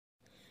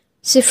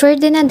Si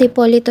Ferdinand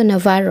Hipólito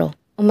Navarro,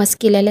 o mas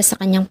kilala sa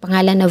kanyang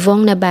pangalan na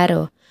Vhong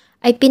Navarro,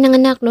 ay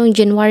pinanganak noong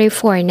January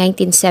 4,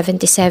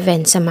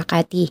 1977 sa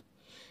Makati.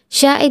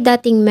 Siya ay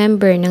dating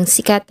member ng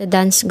sikat na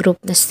dance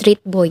group na Street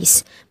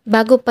Boys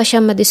bago pa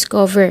siya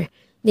madiscover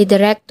ni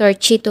Director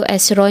Chito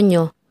S.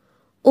 Ronyo.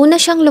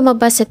 Una siyang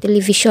lumabas sa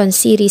television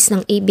series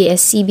ng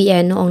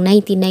ABS-CBN noong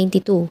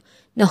 1992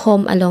 na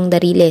Home Along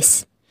the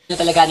Riles.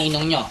 Talaga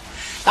ninong nyo.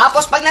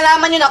 Tapos pag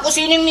nalaman nyo na kung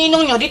sino yung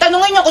ninong nyo, di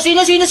tanungin nyo kung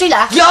sino-sino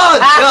sila.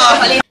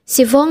 Yon!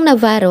 Si Vhong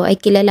Navarro ay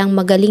kilalang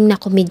magaling na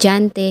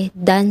komedyante,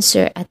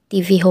 dancer at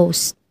TV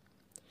host.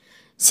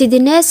 Si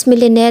Deniece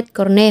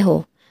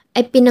Cornejo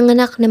ay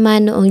pinanganak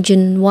naman noong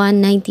June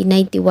 1,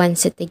 1991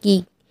 sa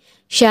Taguig.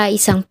 Siya ay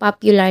isang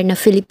popular na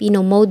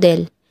Filipino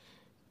model,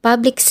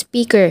 public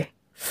speaker,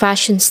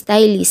 fashion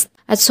stylist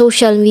at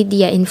social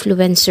media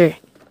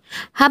influencer.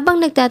 Habang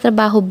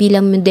nagtatrabaho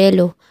bilang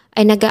modelo,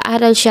 ay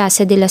nag-aaral siya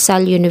sa De La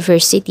Salle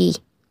University.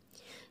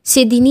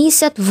 Si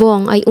Deniece at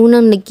Vhong ay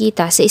unang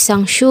nagkita sa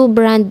isang shoe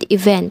brand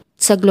event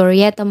sa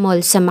Glorieta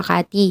Mall sa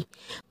Makati,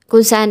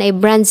 kung saan ay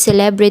brand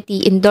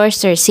celebrity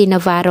endorser si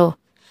Navarro.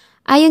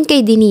 Ayon kay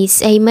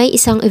Deniece ay may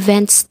isang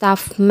event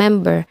staff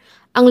member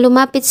ang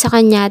lumapit sa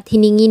kanya at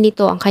hiningi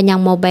nito ang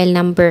kanyang mobile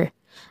number.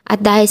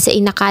 At dahil sa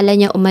inakala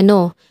niya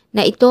umano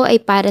na ito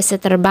ay para sa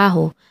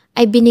trabaho,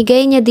 ay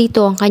binigay niya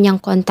dito ang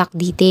kanyang contact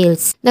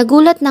details.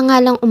 Nagulat na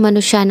nga lang umano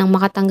siya nang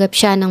makatanggap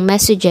siya ng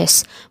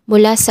messages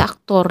mula sa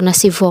aktor na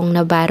si Vhong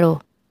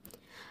Navarro.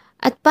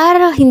 At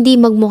para hindi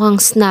magmukhang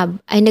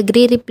snub ay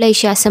nagre-reply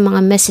siya sa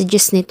mga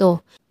messages nito,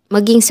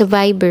 maging sa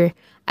Viber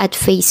at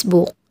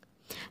Facebook.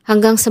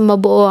 Hanggang sa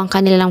mabuo ang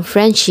kanilang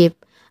friendship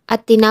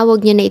at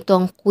tinawag niya na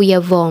itong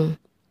Kuya Vhong.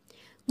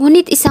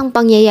 Ngunit isang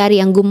pangyayari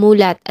ang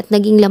gumulat at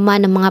naging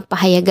laman ng mga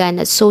pahayagan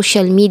at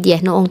social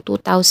media noong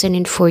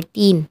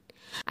 2014.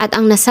 At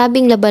ang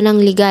nasabing labanang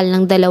legal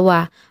ng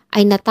dalawa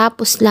ay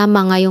natapos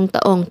lamang ngayong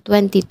taong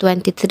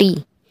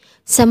 2023.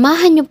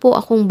 Samahan niyo po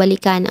akong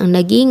balikan ang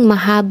naging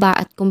mahaba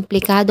at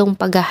komplikadong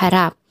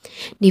paghaharap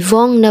ni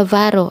Vhong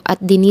Navarro at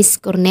Deniece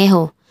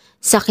Cornejo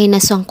sa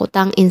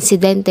kinasangkutang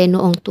insidente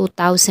noong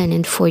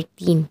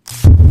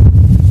 2014.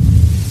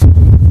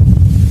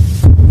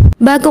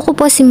 Bago ko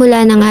po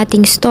simulan ang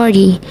ating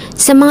story,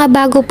 sa mga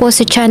bago po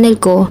sa channel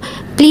ko,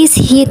 please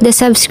hit the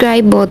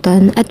subscribe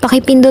button at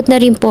pakipindot na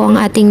rin po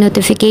ang ating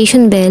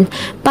notification bell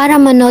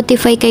para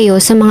ma-notify kayo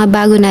sa mga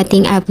bago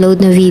nating upload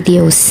na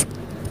videos.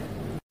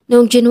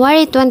 Noong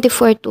January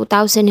 24,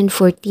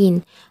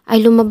 2014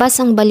 ay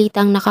lumabas ang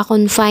balitang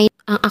nakakonfine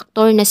ang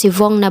aktor na si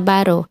Vhong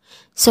Navarro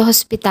sa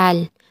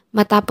hospital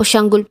matapos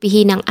siyang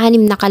gulpihin ng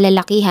 6 na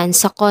kalalakihan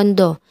sa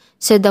kondo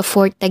sa The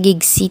Fort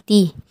Taguig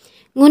City.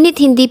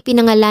 Ngunit hindi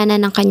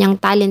pinangalanan ng kanyang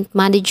talent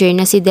manager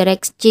na si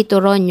Direk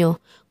Chito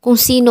Ronyo kung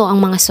sino ang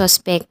mga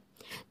suspect.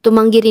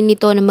 Tumanggi rin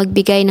nito na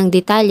magbigay ng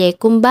detalye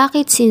kung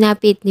bakit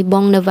sinapit ni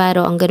Vhong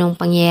Navarro ang ganong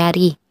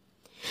pangyayari.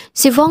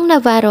 Si Vhong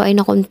Navarro ay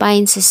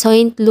nakonfine sa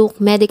St. Luke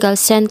Medical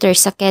Center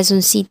sa Quezon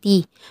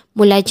City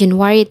mula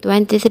January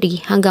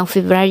 23 hanggang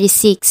February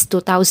 6,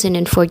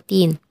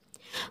 2014.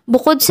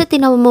 Bukod sa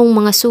tinamong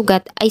mga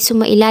sugat ay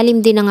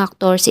sumailalim din ang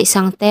aktor sa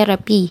isang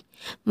therapy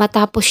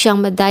matapos siyang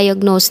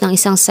ma-diagnose ng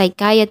isang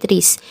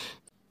psychiatrist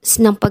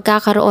ng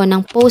pagkakaroon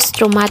ng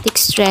post-traumatic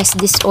stress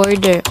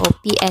disorder o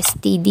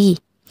PSTD.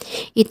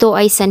 Ito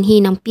ay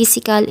sanhi ng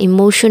physical,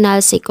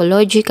 emotional,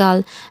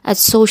 psychological at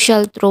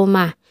social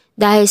trauma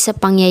dahil sa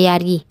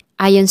pangyayari,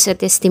 ayon sa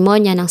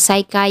testimonya ng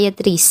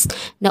psychiatrist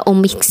na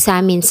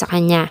umiksamin sa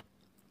kanya.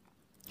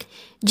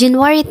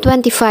 January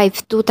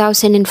 25,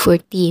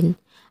 2014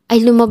 ay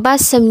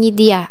lumabas sa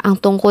media ang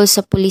tungkol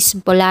sa police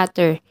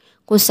blotter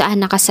kung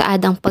saan nakasaad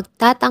ang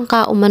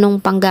pagtatangka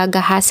umanong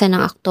panggagahasa ng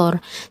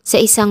aktor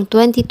sa isang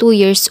 22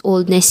 years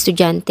old na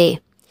estudyante.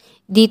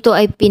 Dito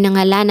ay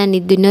pinangalanan ni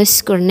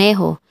Deniece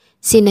Cornejo,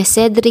 sina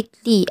Cedric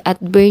Lee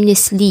at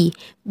Bernice Lee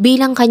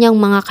bilang kanyang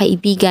mga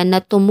kaibigan na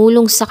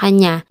tumulong sa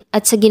kanya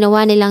at sa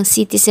ginawa nilang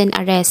citizen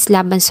arrest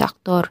laban sa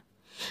aktor.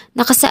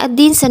 Nakasaad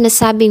din sa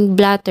nasabing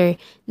blotter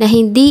na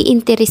hindi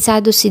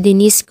interesado si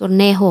Deniece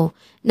Cornejo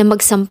na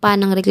magsampa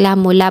ng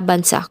reklamo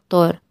laban sa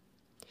aktor.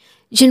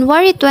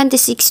 January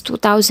 26,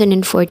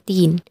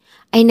 2014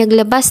 ay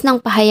naglabas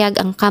ng pahayag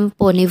ang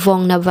kampo ni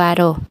Vhong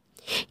Navarro.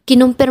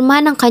 Kinumpirma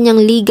ng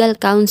kanyang legal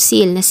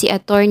counsel na si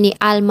Attorney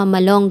Alma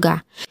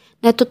Malonga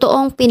na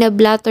totoong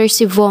pinablatter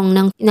si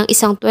Vhong ng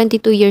isang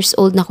 22 years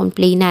old na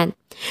complainant.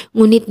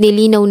 Ngunit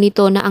nilinaw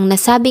nito na ang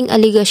nasabing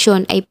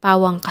aligasyon ay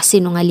pawang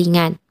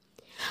kasinungalingan.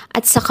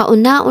 At sa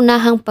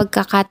kauna-unahang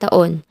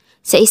pagkakataon,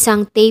 sa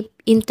isang tape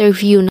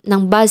interview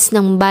ng Buzz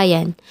ng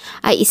Bayan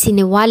ay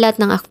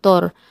isiniwalat ng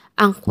aktor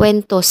ang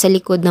kwento sa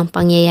likod ng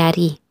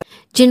pangyayari.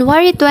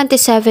 January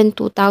 27,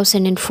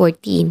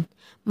 2014,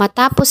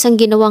 matapos ang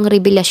ginawang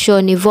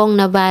revelasyon ni Vhong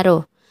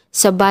Navarro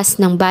sa Buzz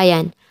ng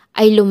Bayan,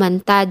 ay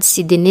lumantad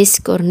si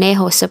Deniece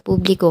Cornejo sa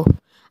publiko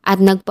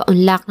at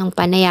nagpaunlak ng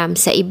panayam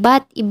sa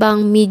iba't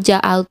ibang media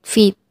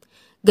outfit,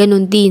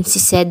 ganun din si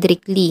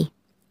Cedric Lee.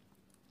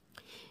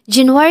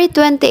 January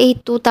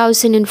 28,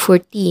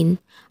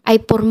 2014 ay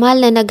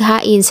formal na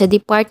naghain sa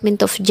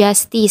Department of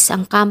Justice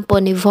ang kampo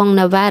ni Vhong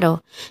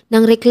Navarro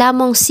ng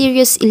reklamong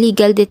serious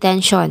illegal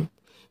detention,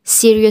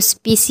 serious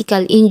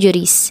physical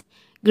injuries,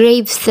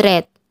 grave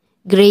threat,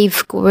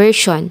 grave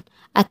coercion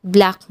at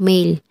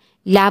blackmail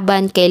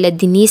laban kay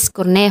Deniece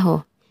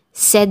Cornejo,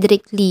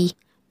 Cedric Lee,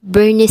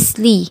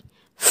 Bernice Lee,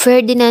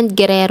 Ferdinand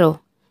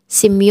Guerrero,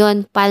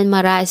 Simeon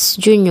Palmaraz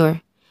Jr.,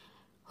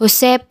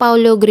 Jose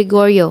Paulo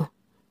Gregorio,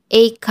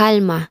 A.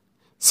 Calma,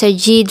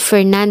 Sajid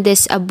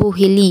Fernandez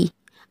Abuhili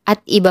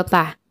at iba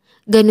pa.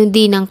 Ganon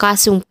din ang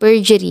kasong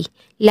perjury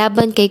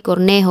laban kay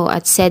Cornejo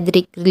at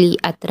Cedric Lee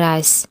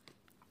Atras.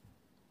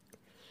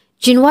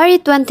 January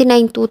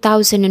 29,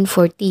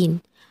 2014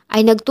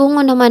 ay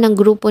nagtungo naman ang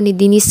grupo ni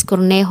Deniece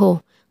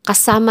Cornejo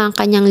kasama ang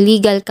kanyang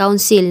legal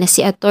counsel na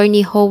si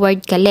Attorney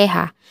Howard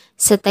Calleja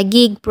sa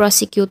Taguig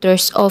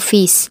Prosecutor's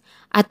Office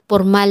at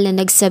formal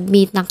na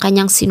nagsubmit ng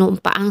kanyang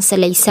sinumpaang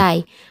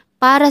salaysay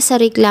para sa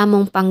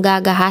reklamong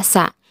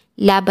panggagahasa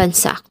laban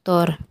sa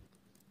aktor.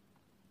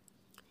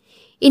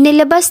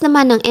 Inilabas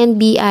naman ng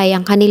NBI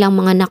ang kanilang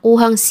mga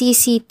nakuhang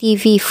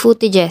CCTV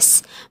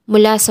footages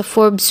mula sa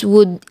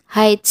Forbeswood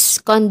Heights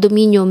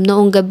condominium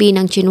noong gabi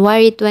ng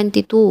January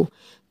 22,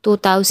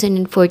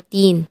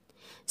 2014.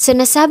 Sa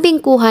nasabing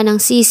kuha ng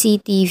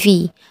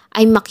CCTV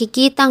ay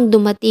makikitang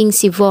dumating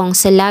si Vhong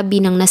sa labi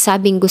ng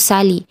nasabing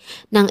gusali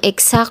ng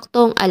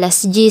eksaktong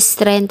alas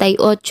 10:38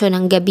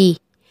 ng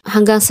gabi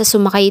hanggang sa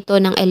sumakay ito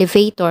ng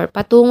elevator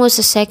patungo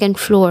sa second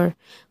floor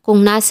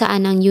kung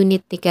nasaan ang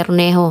unit ni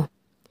Cornejo.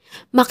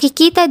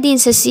 Makikita din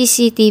sa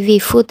CCTV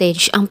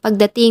footage ang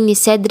pagdating ni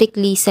Cedric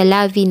Lee sa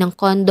labi ng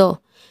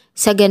kondo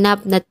sa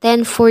ganap na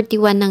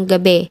 10:41 ng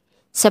gabi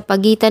sa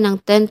pagitan ng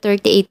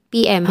 10:38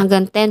 PM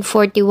hanggang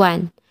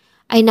 10:41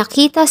 ay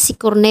nakita si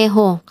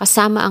Cornejo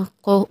kasama ang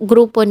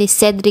grupo ni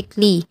Cedric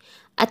Lee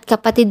at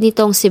kapatid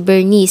nitong si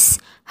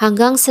Bernice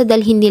hanggang sa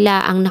dalhin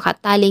nila ang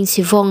nakataling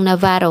si Vhong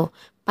Navarro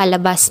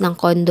palabas ng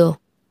kondo.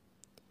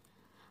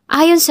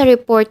 Ayon sa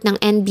report ng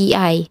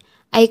NBI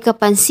ay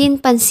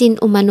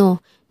kapansin-pansin umano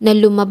na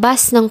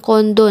lumabas ng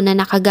kondo na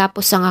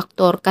nakagapos ang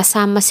aktor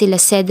kasama sila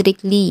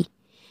Cedric Lee,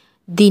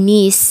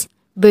 Deniece,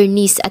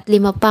 Bernice at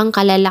 5 pang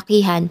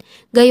kalalakihan,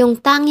 gayong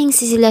tanging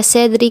si sila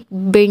Cedric,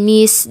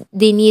 Bernice,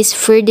 Deniece,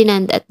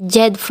 Ferdinand at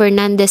Jed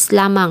Fernandez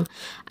lamang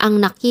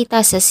ang nakita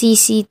sa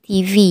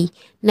CCTV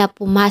na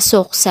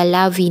pumasok sa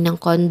labi ng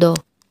kondo.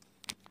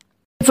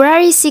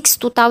 February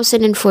 6,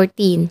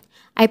 2014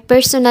 ay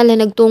personal na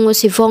nagtungo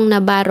si Vhong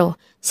Navarro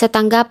sa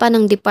tanggapan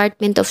ng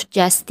Department of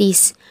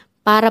Justice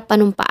para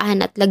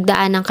panumpaan at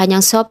lagdaan ang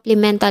kanyang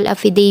supplemental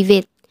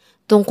affidavit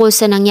tungkol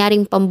sa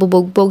nangyaring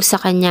pambubugbog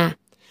sa kanya.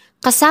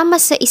 Kasama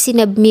sa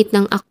isinabmit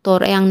ng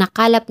aktor ay ang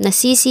nakalap na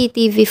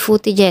CCTV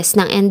footages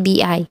ng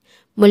NBI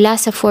mula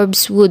sa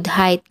Forbeswood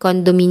Heights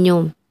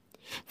condominium.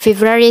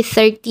 February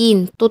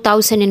 13,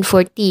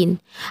 2014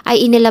 ay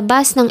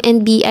inilabas ng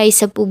NBI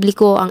sa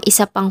publiko ang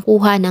isa pang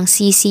kuha ng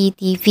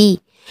CCTV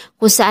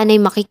kung saan ay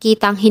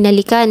makikita ang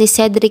hinalika ni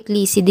Cedric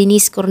Lee si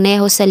Deniece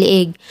Cornejo sa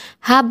leeg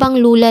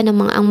habang lula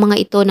ng ang mga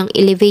ito ng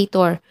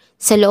elevator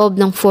sa loob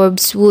ng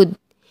Forbeswood.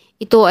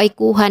 Ito ay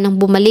kuha nang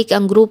bumalik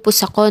ang grupo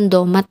sa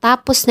kondo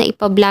matapos na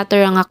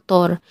ipablatter ang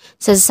aktor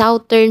sa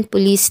Southern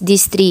Police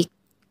District.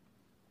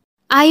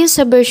 Ayon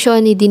sa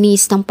bersyon ni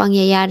Deniece ng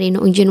pangyayari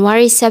noong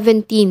January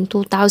 17,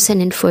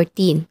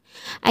 2014,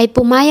 ay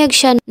pumayag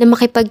siya na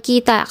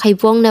makipagkita kay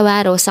Vhong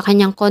Navarro sa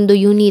kanyang condo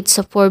unit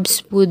sa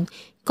Forbeswood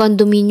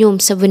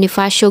condominium sa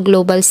Bonifacio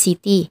Global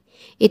City.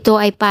 Ito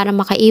ay para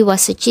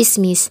makaiwas sa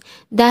chismis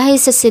dahil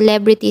sa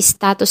celebrity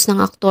status ng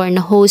aktor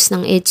na host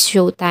ng It's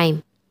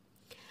Showtime.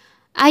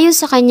 Ayon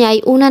sa kanya ay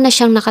una na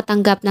siyang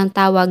nakatanggap ng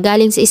tawag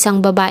galing sa isang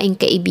babaeng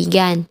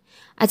kaibigan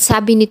at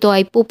sabi nito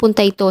ay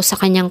pupunta ito sa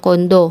kanyang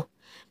kondo.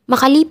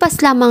 Makalipas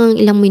lamang ang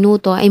ilang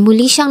minuto ay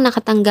muli siyang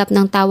nakatanggap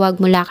ng tawag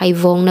mula kay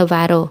Vhong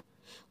Navarro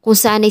kung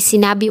saan ay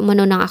sinabi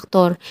umano ng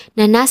aktor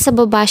na nasa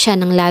baba siya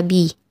ng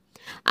labi.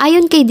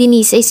 Ayon kay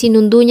Deniece ay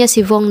sinundo niya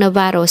si Vhong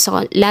Navarro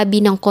sa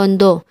labi ng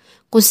kondo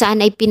kung saan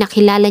ay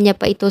pinakilala niya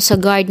pa ito sa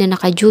guard na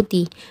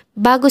naka-duty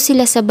bago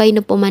sila sabay na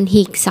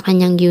pumanhik sa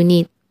kanyang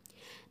unit.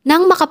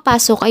 Nang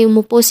makapasok ay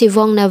umupo si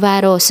Vhong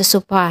Navarro sa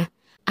sofa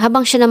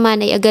habang siya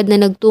naman ay agad na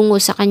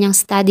nagtungo sa kanyang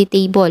study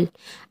table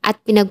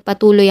at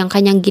pinagpatuloy ang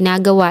kanyang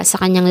ginagawa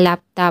sa kanyang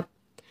laptop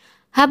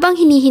habang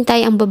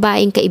hinihintay ang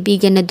babaeng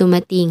kaibigan na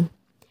dumating.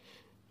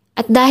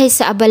 At dahil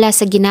sa abala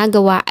sa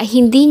ginagawa ay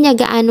hindi niya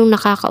gaanong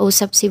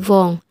nakakausap si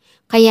Vhong.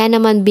 Kaya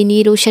naman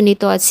biniro siya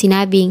nito at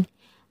sinabing,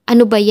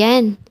 "Ano ba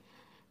yan?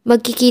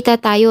 Magkikita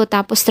tayo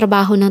tapos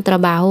trabaho ng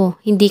trabaho.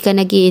 Hindi ka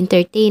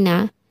nag-i-entertain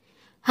ha?"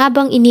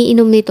 Habang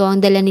iniinom nito ang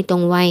dala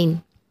nitong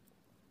wine.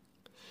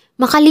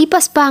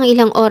 Makalipas pa ang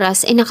ilang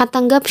oras ay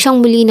nakatanggap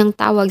siyang muli ng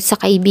tawag sa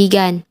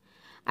kaibigan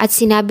at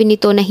sinabi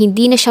nito na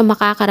hindi na siya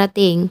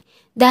makakarating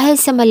dahil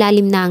sa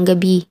malalim na ang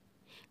gabi.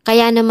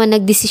 Kaya naman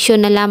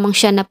nagdesisyon na lamang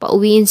siya na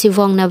pauwiin si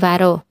Vhong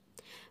Navarro.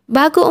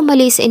 Bago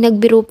umalis ay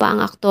nagbiro pa ang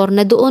aktor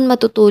na doon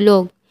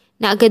matutulog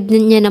na agad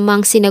niya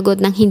namang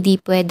sinagot ng hindi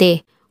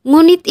pwede.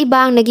 Ngunit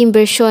iba ang naging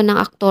bersyon ng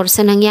aktor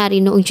sa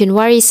nangyari noong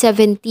January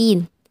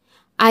 17.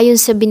 Ayon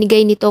sa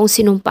binigay nitong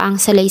sinumpaang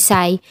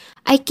salaysay,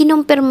 ay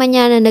kinumpirma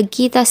niya na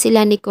nagkita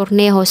sila ni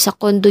Cornejo sa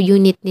condo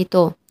unit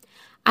nito.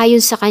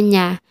 Ayon sa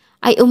kanya,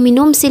 ay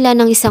uminom sila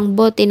ng isang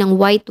bote ng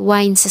white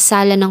wine sa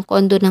sala ng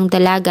kondo ng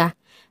dalaga.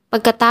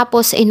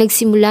 Pagkatapos ay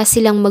nagsimula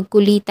silang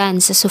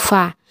magkulitan sa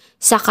sofa,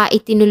 saka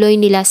itinuloy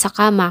nila sa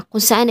kama kung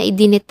saan ay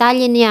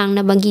dinetalye niya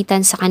ang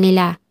nabanggitan sa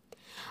kanila.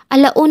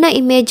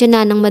 1:30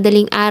 na ng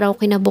madaling araw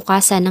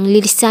kinabukasan nang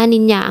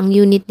lilisanin niya ang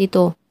unit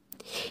nito.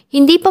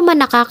 Hindi pa man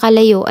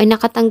nakakalayo ay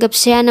nakatanggap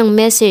siya ng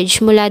message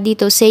mula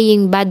dito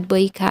saying bad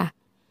boy ka.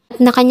 At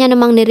na kanya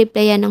namang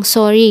nireplyan ng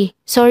sorry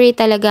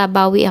talaga,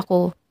 bawi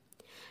ako.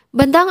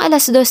 Bandang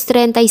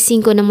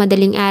 2:35 ng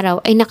madaling araw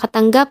ay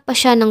nakatanggap pa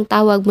siya ng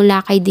tawag mula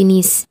kay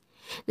Deniece.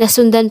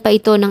 Nasundan pa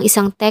ito ng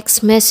isang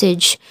text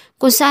message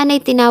kung saan ay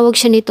tinawag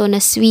siya nito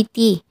na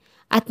sweetie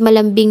at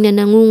malambing na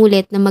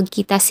nangungulit na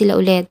magkita sila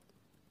ulit.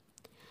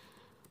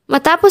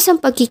 Matapos ang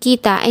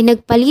pagkikita ay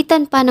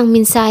nagpalitan pa ng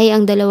mensahe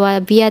ang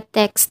dalawa via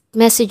text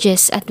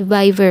messages at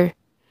Viber.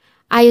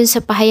 Ayon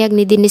sa pahayag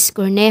ni Deniece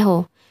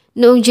Cornejo,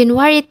 noong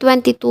January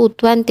 22,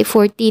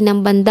 2014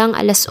 ng bandang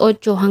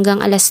 8:00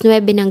 hanggang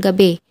 9:00 ng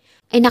gabi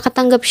ay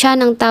nakatanggap siya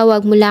ng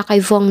tawag mula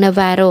kay vhong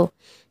Navarro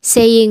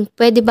saying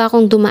pwede ba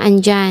akong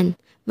dumaan dyan,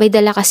 may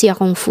dala kasi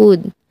akong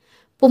food.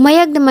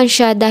 Pumayag naman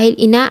siya dahil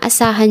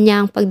inaasahan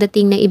niya ang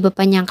pagdating ng iba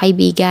pa niyang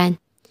kaibigan.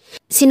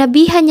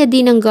 Sinabihan niya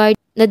din ng guard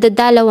na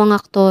dadalaw ang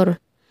aktor.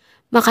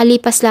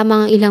 Makalipas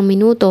lamang ang ilang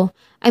minuto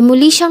ay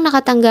muli siyang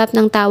nakatanggap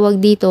ng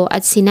tawag dito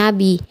at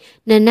sinabi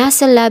na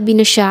nasa lobby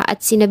na siya at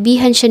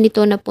sinabihan siya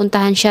nito na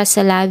puntahan siya sa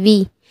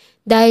lobby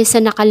dahil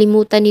sa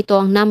nakalimutan nito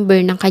ang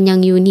number ng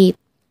kanyang unit.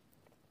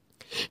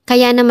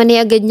 Kaya naman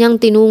ay agad niyang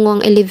tinungo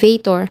ang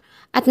elevator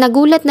at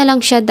nagulat na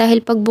lang siya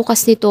dahil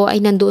pagbukas nito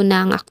ay nandoon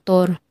na ang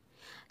aktor.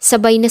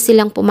 Sabay na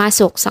silang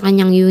pumasok sa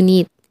kanyang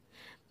unit.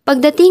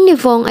 Pagdating ni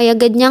Vhong ay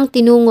agad niyang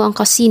tinungo ang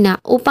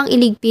kusina upang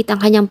iligpit ang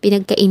kanyang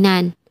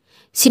pinagkainan.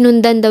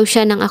 Sinundan daw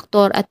siya ng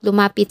aktor at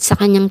lumapit sa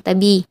kanyang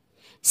tabi.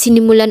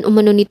 Sinimulan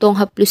umano nitong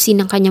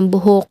haplusin ang kanyang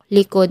buhok,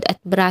 likod at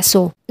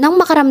braso.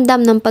 Nang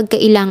makaramdam ng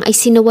pagkailang ay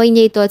sinaway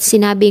niya ito at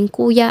sinabing,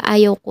 "Kuya,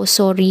 ayaw ko,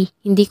 sorry,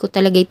 hindi ko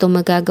talaga ito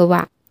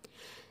magagawa."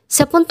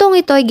 Sa puntong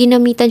ito ay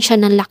ginamitan siya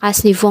ng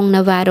lakas ni vhong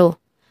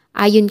Navarro,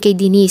 ayon kay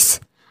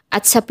Deniece,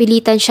 at sa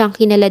pilitan siyang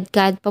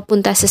kinaladkad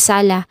papunta sa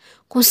sala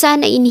kung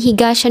saan ay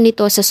inihiga siya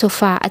nito sa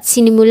sofa at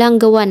sinimulang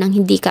gawa ng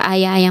hindi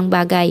kaaya-ayang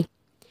bagay.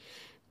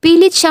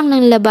 Pilit siyang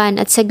nanlaban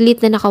at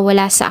saglit na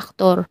nakawala sa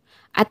aktor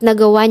at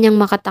nagawa niyang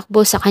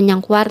makatakbo sa kanyang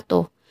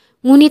kwarto,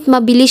 ngunit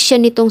mabilis siya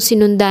nitong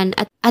sinundan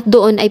at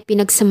doon ay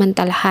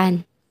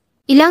pinagsamantalahan.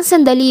 Ilang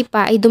sandali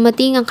pa ay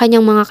dumating ang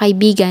kanyang mga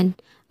kaibigan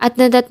at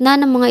nadatna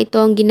ng mga ito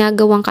ang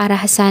ginagawang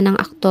karahasan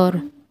ng aktor.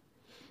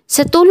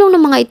 Sa tulong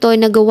ng mga ito ay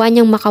nagawa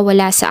niyang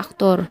makawala sa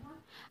aktor.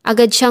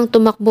 Agad siyang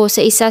tumakbo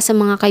sa isa sa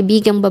mga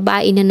kaibigang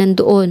babae na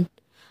nandoon.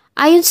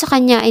 Ayon sa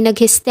kanya ay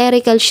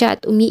nag-hysterical siya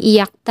at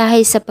umiiyak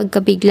dahil sa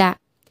pagkabigla.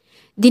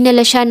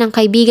 Dinala siya ng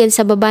kaibigan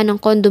sa baba ng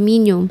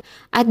condominium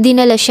at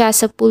dinala siya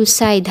sa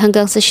poolside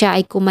hanggang sa siya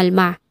ay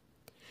kumalma.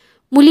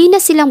 Muli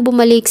na silang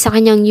bumalik sa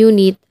kanyang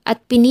unit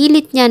at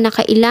pinilit niya na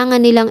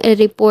kailangan nilang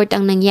i-report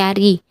ang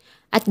nangyari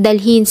at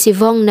dalhin si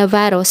Vhong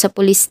Navarro sa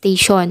police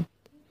station.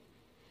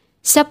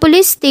 Sa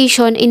police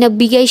station ay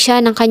nagbigay siya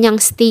ng kanyang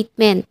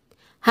statement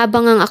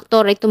habang ang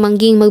aktor ay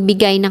tumangging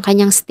magbigay ng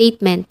kanyang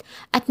statement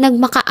at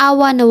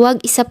nagmakaawa na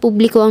wag isa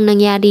publiko ang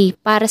nangyari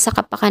para sa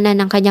kapakanan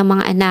ng kanyang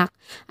mga anak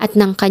at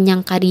ng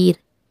kanyang karir.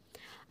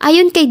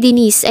 Ayon kay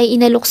Deniece ay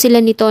inalok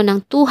sila nito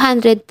ng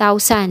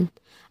 200,000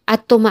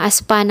 at tumaas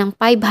pa ng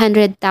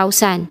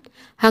 500,000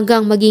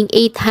 hanggang maging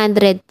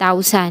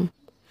 800,000.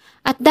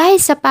 At dahil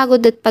sa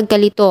pagod at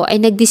pagkalito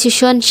ay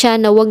nagdesisyon siya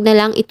na wag na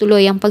lang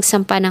ituloy ang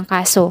pagsampa ng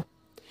kaso.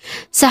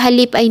 Sa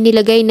halip ay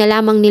nilagay na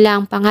lamang nila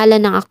ang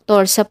pangalan ng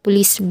aktor sa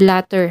police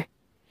blotter.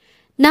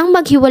 Nang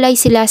maghiwalay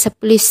sila sa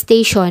police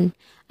station,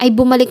 ay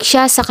bumalik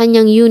siya sa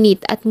kanyang unit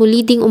at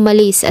muli ding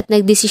umalis at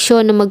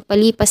nagdesisyon na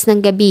magpalipas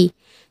ng gabi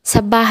sa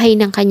bahay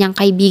ng kanyang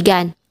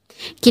kaibigan.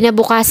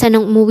 Kinabukasan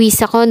ng umuwi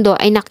sa kondo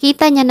ay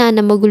nakita niya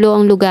na magulo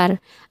ang lugar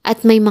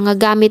at may mga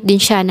gamit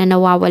din siya na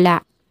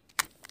nawawala.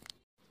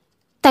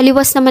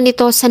 Taliwas naman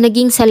ito sa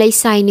naging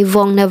salaysay ni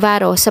Vhong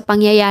Navarro sa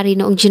pangyayari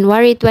noong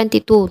January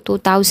 22,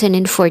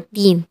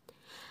 2014.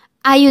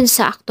 Ayon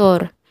sa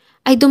aktor,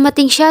 ay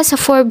dumating siya sa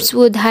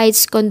Forbeswood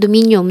Heights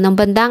condominium ng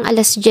bandang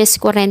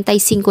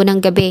 10:45 ng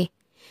gabi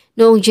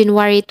noong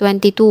January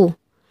 22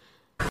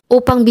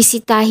 upang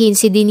bisitahin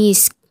si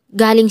Deniece.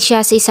 Galing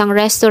siya sa isang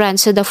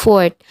restaurant sa The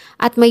Fort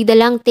at may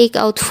dalang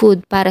take-out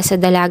food para sa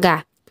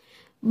dalaga.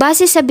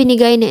 Base sa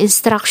binigay na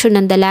instruction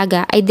ng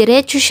dalaga ay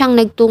diretso siyang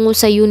nagtungo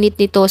sa unit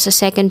nito sa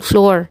second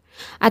floor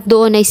at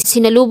doon ay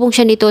sinalubong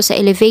siya nito sa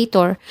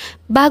elevator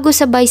bago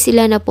sabay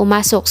sila na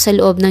pumasok sa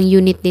loob ng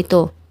unit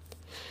nito.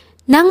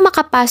 Nang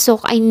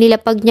makapasok ay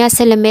nilapag niya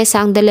sa lamesa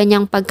ang dala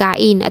niyang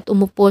pagkain at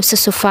umupo sa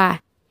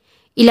sofa.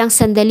 Ilang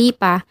sandali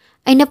pa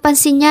ay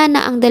napansin niya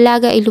na ang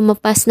dalaga ay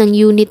lumapas ng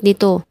unit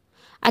nito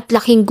at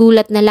laking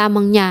gulat na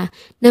lamang niya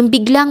nang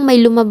biglang may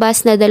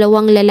lumabas na 2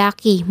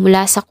 lalaki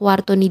mula sa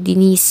kwarto ni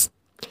Deniece.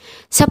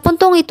 Sa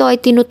puntong ito ay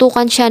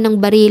tinutukan siya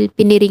ng baril,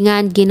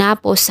 piniringan,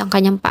 ginapos ang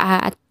kanyang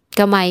paa at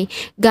kamay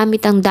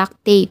gamit ang duct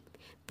tape.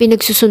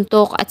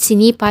 Pinagsusuntok at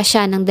sinipa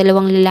siya ng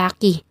dalawang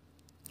lalaki.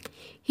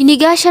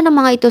 Hiniga siya ng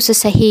mga ito sa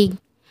sahig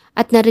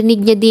at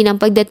narinig niya din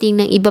ang pagdating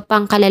ng iba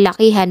pang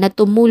kalalakihan na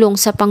tumulong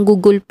sa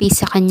panggugulpi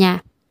sa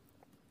kanya.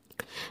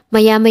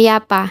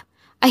 Maya-maya pa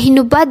ay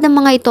hinubad ng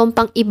mga ito ang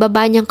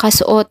pang-ibaba niyang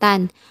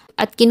kasuotan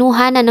at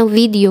kinuhanan ng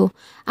video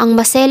ang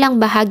maselang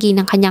bahagi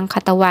ng kanyang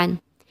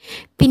katawan.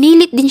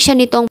 Pinilit din siya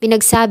nitong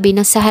pinagsabi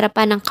ng sa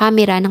harapan ng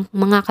kamera ng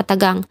mga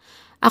katagang,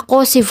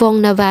 "Ako si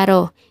Vhong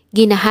Navarro,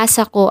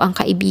 ginahasa ko ang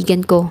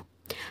kaibigan ko,"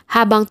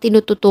 habang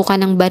tinututukan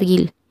ng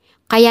baril.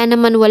 Kaya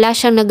naman wala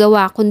siyang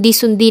nagawa kundi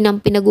sundin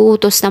ang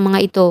pinag-uutos ng mga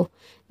ito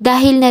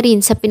dahil na rin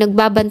sa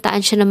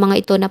pinagbabantaan siya ng mga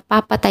ito na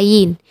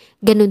papatayin,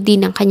 ganun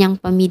din ang kanyang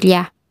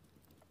pamilya.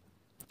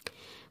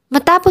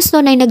 Matapos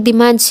noon ay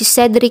nagdemand si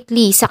Cedric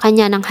Lee sa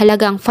kanya ng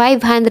halagang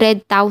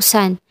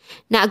 500,000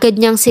 na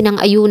agad niyang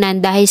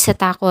sinang-ayunan dahil sa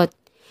takot.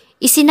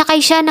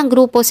 Isinakay siya ng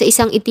grupo sa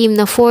isang itim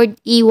na Ford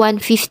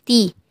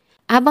E150.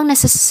 Habang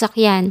nasa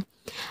sasakyan,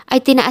 ay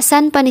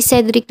tinaasan pa ni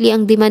Cedric Lee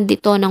ang demand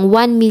dito ng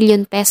 1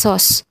 million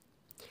pesos.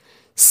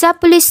 Sa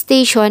police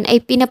station ay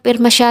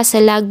pinapirma siya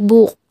sa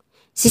logbook.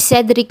 Si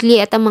Cedric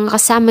Lee at ang mga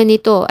kasama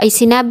nito ay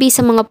sinabi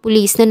sa mga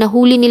pulis na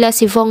nahuli nila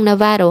si Vhong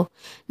Navarro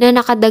na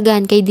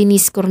nakadagan kay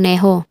Deniece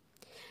Cornejo.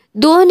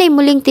 Doon ay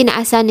muling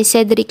tinaasan ni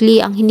Cedric Lee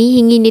ang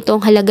hinihingi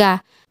nitong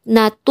halaga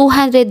na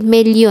 200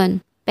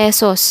 million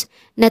pesos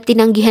na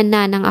tinanggihan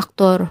na ng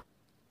aktor.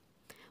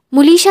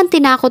 Muli siyang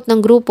tinakot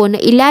ng grupo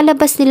na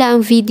ilalabas nila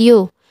ang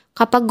video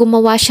kapag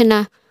gumawa siya na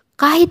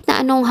kahit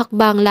na anong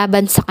hakbang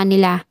laban sa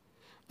kanila.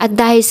 At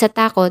dahil sa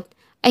takot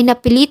ay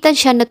napilitan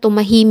siya na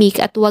tumahimik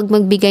at huwag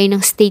magbigay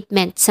ng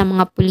statement sa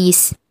mga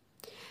pulis.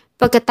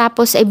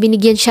 Pagkatapos ay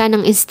binigyan siya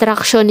ng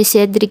instruction ni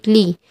Cedric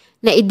Lee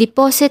na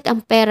i-deposit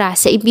ang pera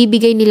sa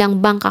ibibigay nilang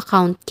bank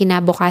account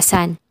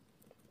kinabukasan.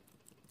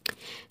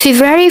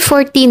 February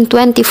 14,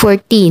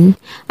 2014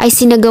 ay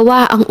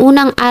sinagawa ang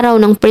unang araw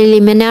ng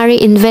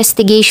preliminary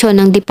investigation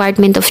ng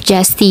Department of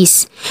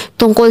Justice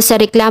tungkol sa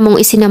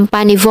reklamong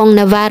isinampa ni Vhong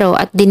Navarro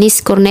at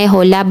Deniece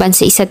Cornejo laban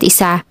sa isa't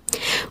isa.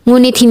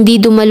 Ngunit hindi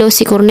dumalo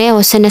si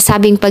Cornejo sa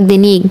nasabing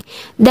pagdinig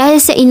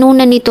dahil sa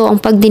inuna nito ang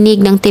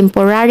pagdinig ng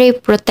Temporary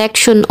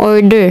Protection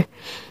Order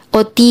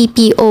o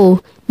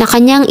TPO na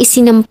kanyang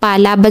isinampa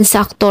laban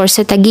sa aktor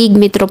sa Taguig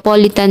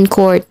Metropolitan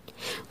Court.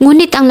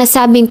 Ngunit ang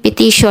nasabing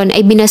petition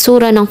ay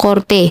binasura ng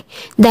korte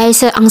dahil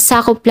sa ang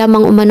sakop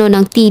lamang umano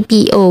ng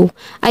TPO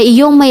ay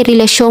iyong may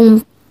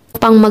relasyong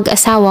pang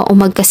mag-asawa o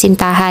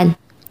magkasintahan.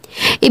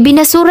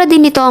 Ibinasura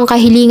din nito ang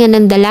kahilingan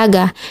ng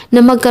dalaga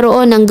na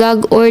magkaroon ng gag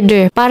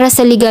order para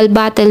sa legal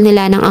battle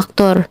nila ng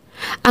aktor.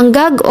 Ang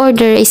gag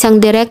order ay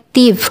isang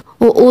directive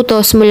o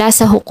utos mula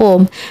sa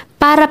hukom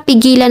para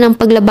pigilan ang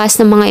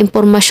paglabas ng mga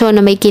impormasyon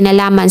na may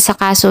kinalaman sa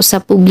kaso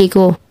sa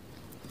publiko.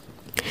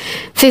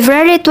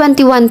 February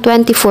 21,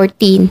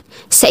 2014,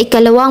 sa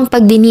ikalawang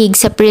pagdinig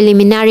sa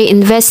preliminary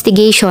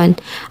investigation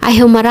ay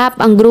humarap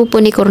ang grupo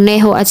ni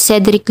Cornejo at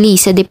Cedric Lee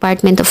sa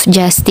Department of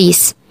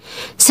Justice.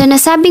 Sa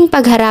nasabing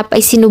pagharap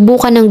ay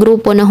sinubukan ng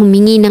grupo na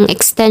humingi ng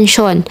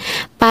extension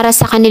para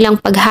sa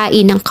kanilang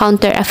paghain ng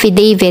counter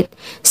affidavit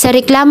sa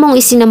reklamong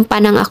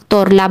isinampa ng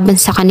aktor laban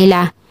sa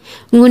kanila.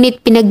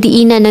 Ngunit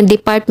pinagdiinan ng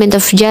Department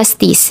of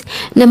Justice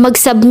na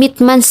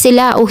mag-submit man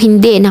sila o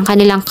hindi ng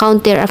kanilang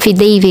counter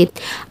affidavit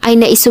ay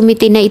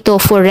naisumite na ito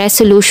for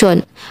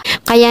resolution.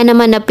 Kaya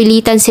naman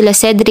napilitan sila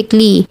Cedric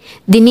Lee,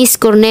 Deniece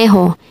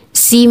Cornejo,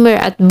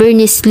 Zimmer at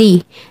Bernice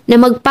Lee na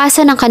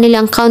magpasa ng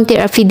kanilang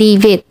counter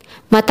affidavit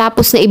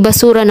matapos na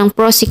ibasura ng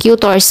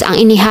prosecutors ang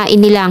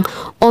inihain nilang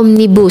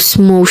omnibus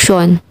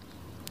motion.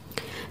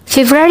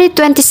 February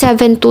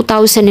 27,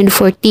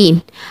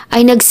 2014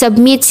 ay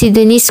nag-submit si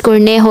Deniece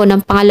Cornejo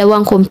ng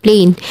pangalawang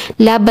complaint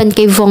laban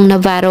kay Vhong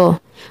Navarro,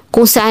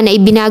 kung saan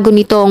ay binago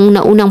nito ang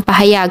naunang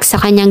pahayag sa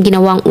kanyang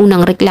ginawang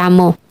unang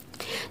reklamo.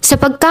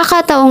 Sa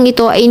pagkakataong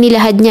ito ay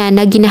nilahad niya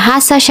na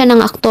ginahasa siya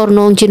ng aktor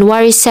noong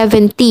January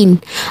 17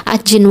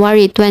 at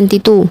January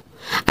 22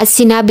 at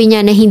sinabi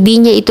niya na hindi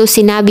niya ito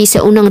sinabi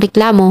sa unang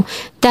reklamo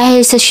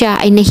dahil sa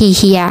siya ay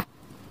nahihiya.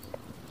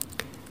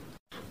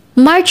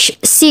 March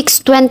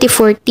 6,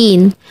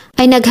 2014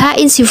 ay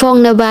naghain si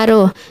Vhong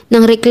Navarro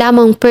ng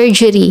reklamong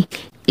perjury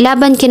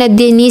laban kina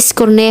Deniece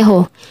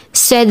Cornejo,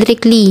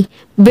 Cedric Lee,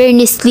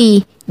 Bernice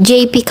Lee,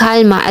 JP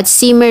Calma at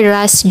Zimmer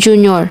Ras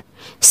Jr.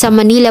 sa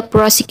Manila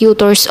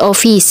Prosecutor's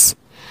Office.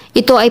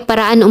 Ito ay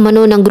paraan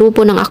umano ng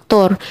grupo ng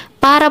aktor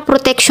para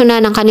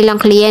proteksyonan ang kanilang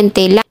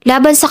kliyente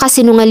laban sa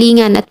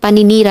kasinungalingan at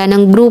paninira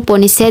ng grupo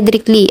ni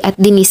Cedric Lee at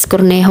Deniece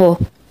Cornejo.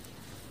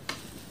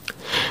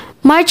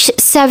 March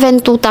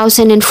 7,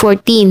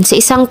 2014, sa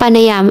isang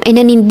panayam ay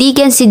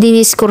nanindigan si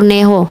Deniece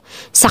Cornejo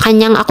sa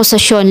kanyang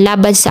akusasyon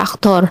laban sa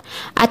aktor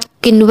at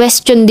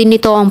kinwestiyon din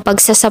nito ang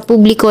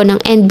pagsasapubliko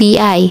ng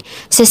NBI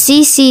sa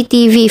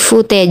CCTV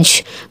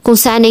footage kung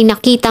saan ay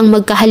nakitang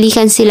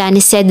magkahalikan sila ni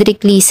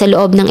Cedric Lee sa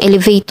loob ng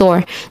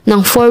elevator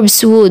ng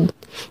Forbes Wood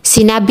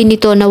Sinabi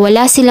nito na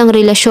wala silang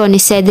relasyon ni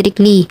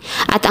Cedric Lee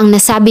at ang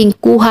nasabing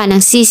kuha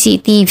ng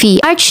CCTV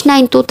March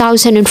 9,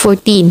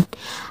 2014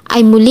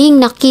 ay muling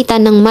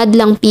nakita ng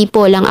madlang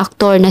people ang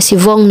aktor na si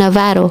Vhong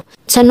Navarro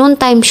sa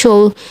noontime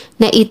show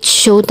na It's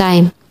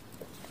Showtime.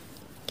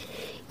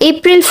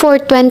 April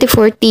 4,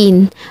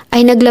 2014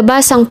 ay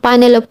naglabas ang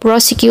panel of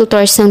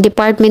prosecutors ng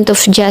Department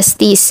of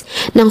Justice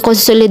ng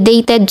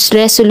Consolidated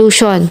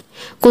Resolution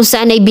kung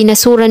saan ay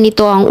binasura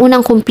nito ang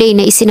unang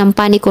complaint na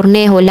isinampa ni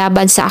Cornejo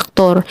laban sa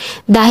aktor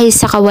dahil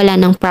sa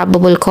kawalan ng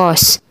probable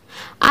cause.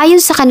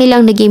 Ayon sa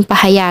kanilang naging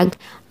pahayag,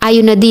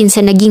 ayon na din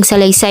sa naging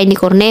salaysay ni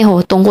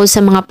Cornejo tungkol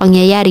sa mga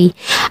pangyayari,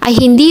 ay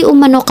hindi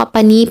umano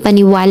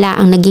kapani-paniwala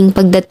ang naging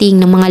pagdating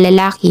ng mga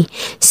lalaki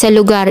sa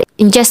lugar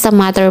in just a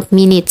matter of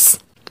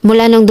minutes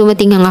mula nang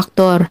dumating ang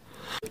aktor.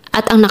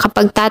 At ang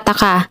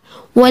nakapagtataka,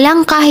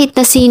 walang kahit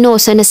na sino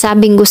sa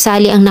nasabing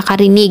gusali ang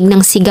nakarinig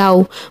ng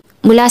sigaw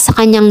mula sa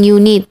kanyang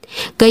unit.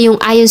 Gayong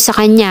ayon sa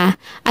kanya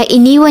ay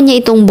iniwan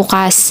niya itong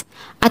bukas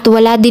at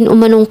wala din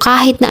umanong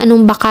kahit na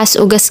anong bakas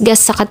o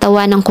gasgas sa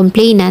katawan ng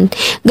complainant.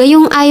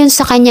 Gayong ayon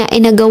sa kanya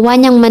ay nagawa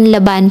niyang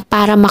manlaban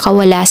para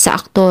makawala sa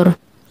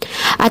aktor.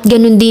 At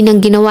ganun din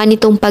ang ginawa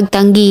nitong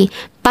pagtanggi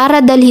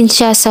para dalhin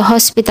siya sa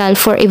hospital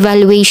for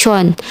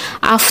evaluation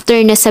after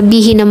na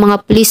sabihin ng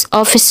mga police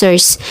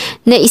officers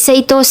na isa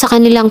ito sa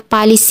kanilang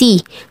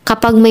policy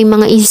kapag may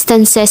mga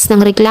instances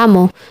ng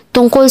reklamo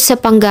tungkol sa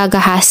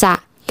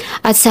panggagahasa.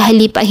 At sa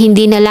halip ay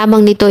hindi na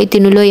lamang nito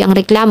itinuloy ang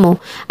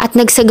reklamo at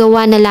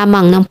nagsagawa na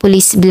lamang ng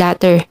police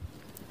blotter.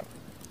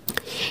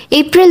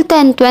 April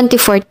 10,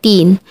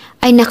 2014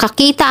 ay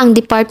nakakita ang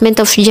Department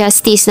of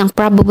Justice ng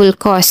probable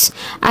cause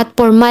at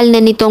formal na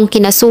nitong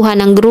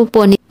kinasuhan ng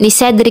grupo ni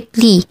Cedric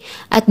Lee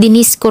at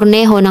Deniece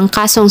Cornejo ng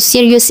kasong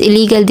serious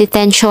illegal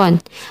detention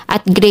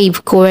at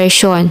grave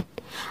coercion.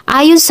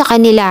 Ayon sa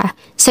kanila,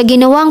 sa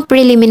ginawang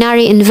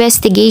preliminary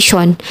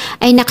investigation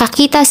ay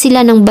nakakita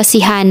sila ng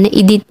basihan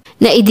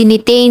na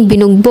idinitain,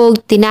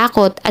 binugbog,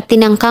 tinakot at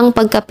tinangkang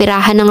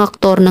pagkapirahan ng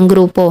aktor ng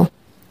grupo.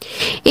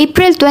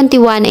 April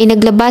 21 ay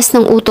naglabas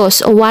ng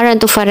utos o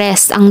warrant of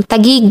arrest ang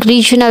Taguig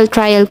Regional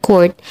Trial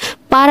Court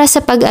para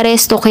sa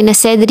pag-aresto kina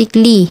Cedric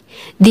Lee,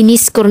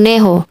 Deniece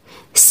Cornejo,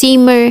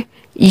 Seymour,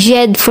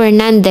 Jed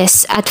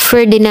Fernandez at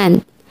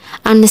Ferdinand.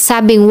 Ang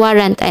nasabing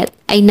warrant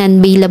ay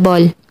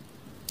non-bailable.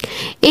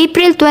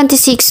 April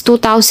 26,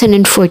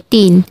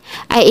 2014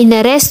 ay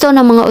inaresto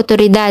ng mga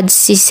otoridad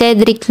si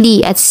Cedric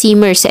Lee at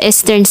Seymour sa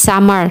Eastern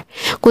Samar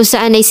kung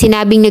saan ay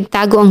sinabing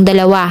nagtago ang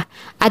dalawa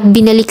at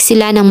binalik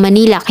sila ng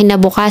Manila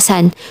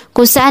kinabukasan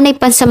kung saan ay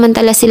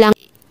pansamantala silang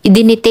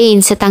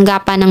idinitain sa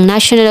tanggapan ng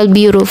National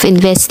Bureau of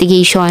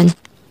Investigation.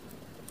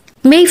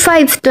 May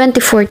 5,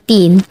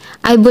 2014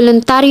 ay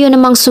voluntaryo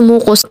namang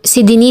sumuko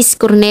si Deniece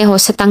Cornejo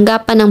sa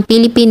tanggapan ng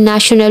Philippine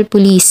National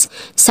Police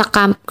sa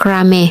Camp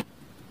Crame.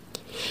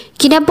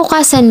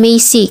 Kinabukasan May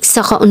 6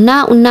 sa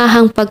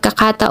kauna-unahang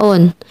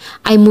pagkakataon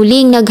ay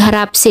muling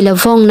nagharap sila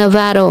Vhong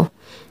Navarro,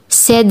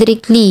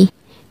 Cedric Lee,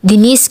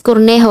 Deniece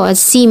Cornejo at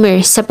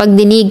Seymour sa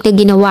pagdinig na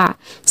ginawa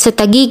sa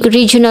Taguig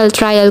Regional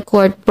Trial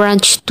Court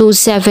Branch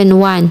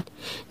 271.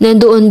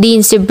 Nandoon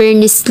din si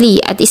Bernice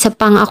Lee at isa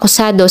pang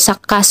akusado sa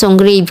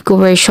kasong grave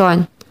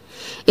coercion.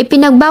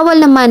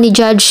 Ipinagbawal naman ni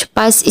Judge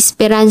Paz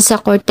Esperanza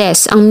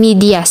Cortez ang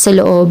media sa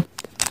loob.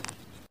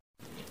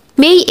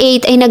 May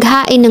 8 ay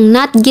naghain ng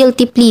not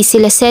guilty plea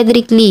sila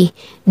Cedric Lee,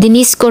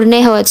 Deniece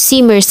Cornejo at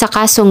Seymour sa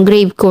kasong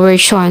grave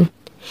coercion.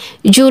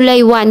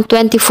 July 1,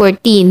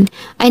 2014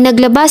 ay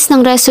naglabas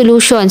ng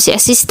resolution si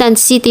Assistant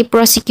City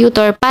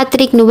Prosecutor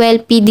Patrick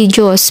Noel P. De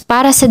Dios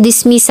para sa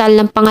dismissal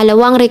ng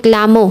pangalawang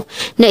reklamo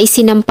na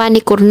isinampa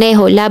ni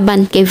Cornejo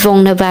laban kay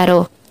Vhong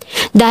Navarro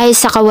dahil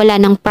sa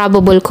kawalan ng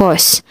probable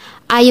cause.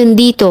 Ayon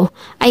dito,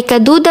 ay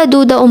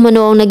kaduda-duda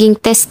umano ang naging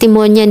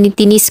testimonya ni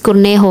Deniece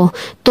Cornejo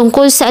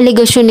tungkol sa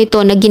alegasyon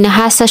nito na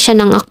ginahasa siya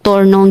ng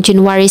aktor noong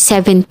January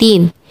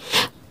 17.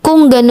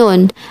 Kung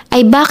ganon,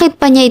 ay bakit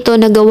pa niya ito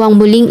nagawang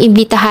muling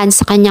imbitahan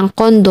sa kanyang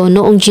kondo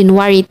noong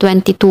January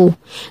 22?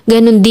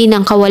 Ganon din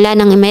ang kawalan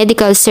ng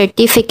medical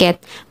certificate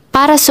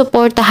para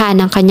suportahan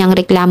ang kanyang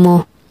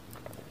reklamo.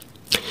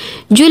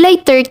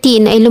 July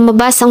 13 ay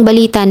lumabas ang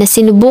balita na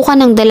sinubukan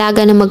ng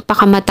dalaga na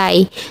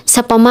magpakamatay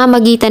sa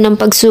pamamagitan ng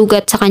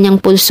pagsugat sa kanyang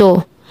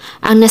pulso.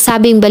 Ang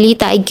nasabing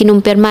balita ay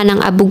kinumpirma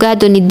ng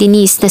abogado ni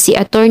Deniece na si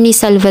Attorney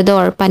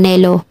Salvador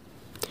Panelo.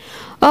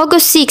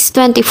 August 6,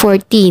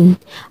 2014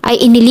 ay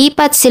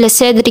inilipat sila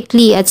Cedric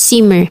Lee at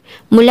Seymour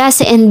mula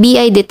sa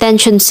NBI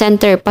Detention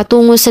Center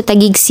patungo sa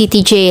Taguig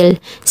City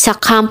Jail sa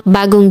Camp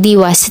Bagong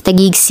Diwa sa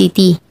Taguig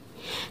City.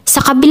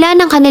 Sa kabila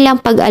ng kanilang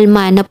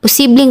pag-alma na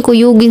posibleng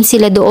kuyugin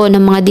sila doon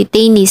ng mga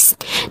detainees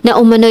na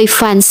umano'y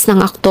fans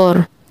ng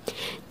aktor.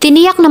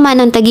 Tiniyak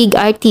naman ng Taguig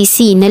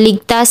RTC na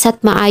ligtas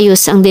at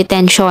maayos ang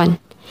detention.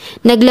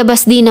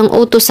 Naglabas din ng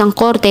utos ang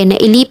korte na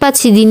ilipat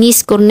si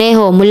Deniece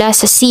Cornejo mula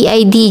sa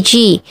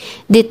CIDG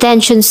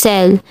detention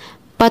cell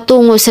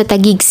patungo sa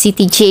Taguig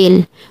City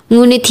Jail.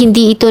 Ngunit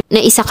hindi ito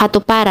na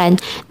isakatuparan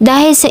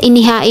dahil sa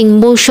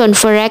inihaing motion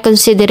for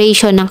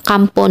reconsideration ng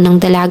kampo ng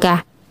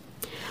dalaga.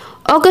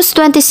 August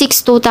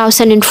 26,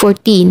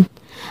 2014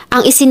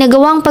 Ang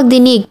isinagawang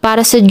pagdinig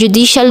para sa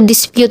Judicial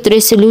Dispute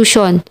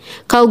Resolution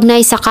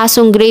kaugnay sa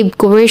kasong grave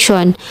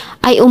coercion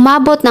ay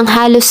umabot ng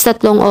halos 3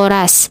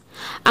 oras.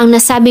 Ang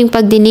nasabing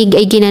pagdinig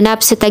ay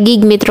ginanap sa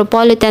Taguig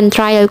Metropolitan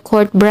Trial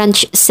Court Branch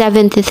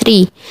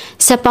 73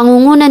 sa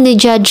pangunguna ni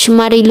Judge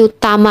Marilu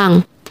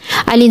Tamang,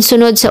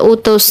 alinsunod sa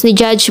utos ni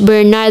Judge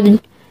Bernard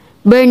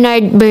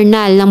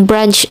Bernal ng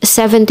Branch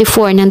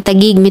 74 ng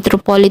Taguig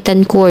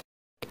Metropolitan Court.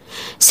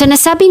 Sa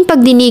nasabing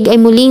pagdinig ay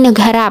muling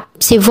nagharap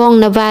si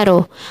Vhong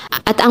Navarro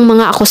at ang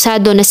mga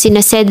akusado na sina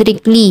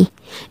Cedric Lee,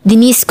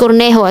 Deniece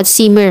Cornejo at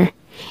Simmer.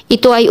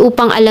 Ito ay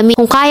upang alamin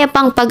kung kaya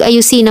pang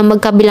pag-ayusin ang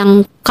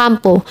magkabilang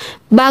kampo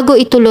bago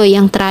ituloy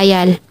ang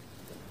trial.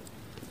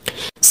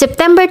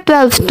 September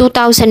 12,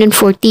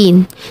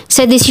 2014,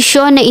 sa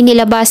desisyon na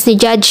inilabas ni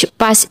Judge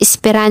Paz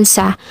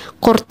Esperanza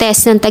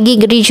Cortez ng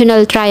Taguig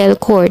Regional Trial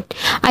Court,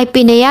 ay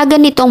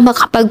pinayagan nitong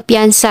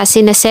makapagpiyansa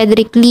sina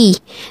Cedric Lee,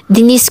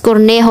 Deniece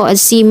Cornejo at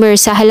Simmer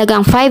sa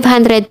halagang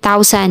 500,000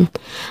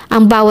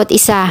 ang bawat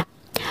isa.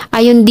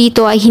 Ayon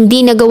dito ay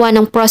hindi nagawa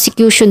ng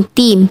prosecution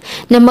team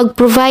na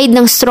mag-provide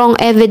ng strong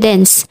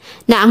evidence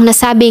na ang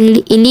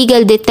nasabing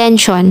illegal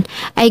detention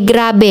ay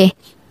grabe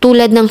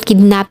tulad ng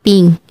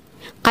kidnapping.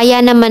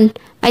 Kaya naman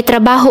ay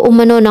trabaho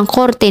umano ng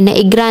korte na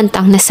i-grant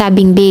ang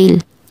nasabing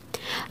bail.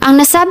 Ang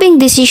nasabing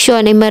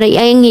desisyon ay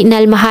mariyang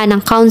inalmahan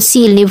ng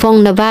counsel ni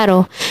Vhong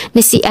Navarro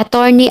na si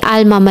Attorney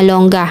Alma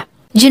Malonga.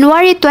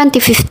 January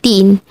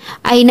 2015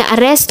 ay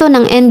naaresto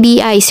ng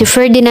NBI si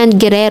Ferdinand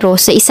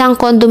Guerrero sa isang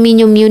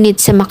condominium unit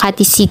sa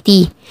Makati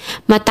City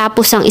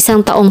matapos ang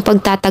 1 taong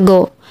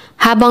pagtatago,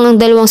 habang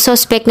ang 2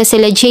 sospek na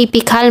sila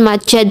JP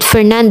Calma at Jed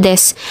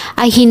Fernandez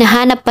ay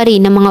hinahanap pa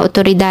rin ng mga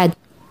otoridad.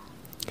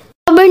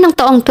 October ng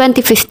taong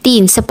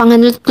 2015, sa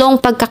pangatlong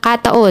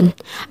pagkakataon,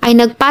 ay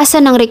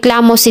nagpasa ng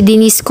reklamo si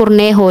Deniece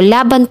Cornejo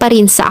laban pa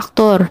rin sa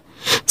aktor.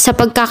 Sa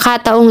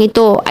pagkakataong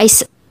ito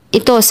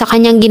sa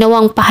kanyang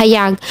ginawang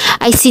pahayag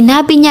ay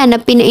sinabi niya na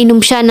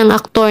pinainom siya ng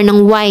aktor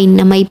ng wine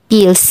na may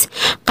pills,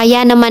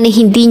 kaya naman ay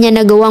hindi niya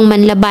nagawang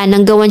manlaban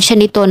nang gawan siya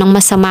nito ng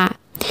masama.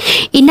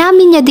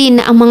 Inamin niya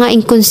din na ang mga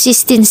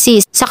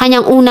inconsistencies sa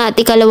kanyang una at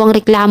ikalawang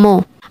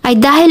reklamo ay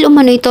dahil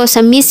umano ito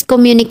sa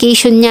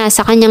miscommunication niya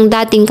sa kanyang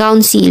dating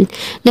counsel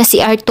na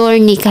si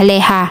Attorney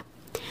Calleja.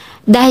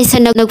 Dahil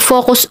sa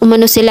nag-focus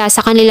umano sila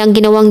sa kanilang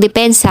ginawang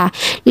depensa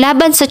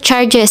laban sa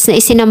charges na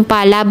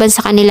isinampa laban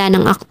sa kanila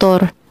ng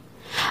aktor.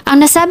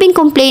 Ang nasabing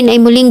complaint ay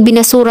muling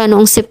binasura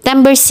noong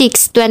September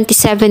 6,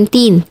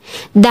 2017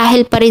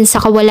 dahil pa rin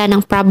sa kawalan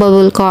ng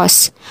probable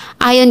cause.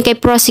 Ayon kay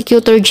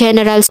Prosecutor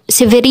General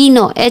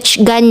Severino H.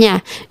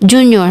 Ganya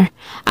Jr.,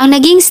 ang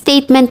naging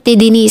statement ni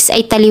Deniece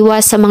ay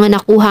taliwas sa mga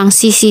nakuhang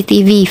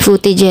CCTV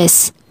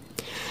footages.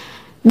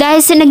 Dahil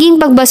sa naging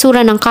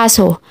pagbasura ng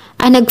kaso,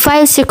 ay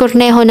nag-file si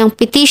Cornejo ng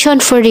petition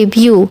for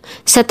review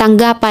sa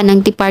tanggapan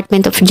ng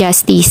Department of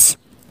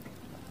Justice.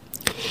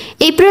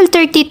 April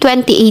 30,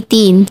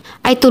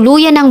 2018 ay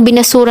tuluyan ang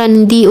binasura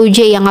ng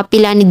DOJ ang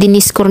apela ni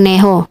Deniece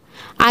Cornejo.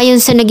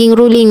 Ayon sa naging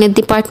ruling ng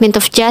Department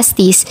of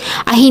Justice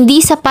ay hindi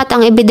sapat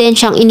ang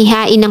ebidensyang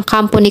inihain ng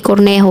kampo ni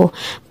Cornejo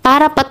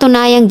para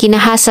patunayang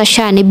ginahasa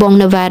siya ni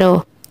Vhong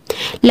Navarro.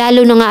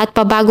 Lalo na nga at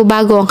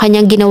pabago-bago ang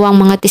kanyang ginawang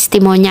mga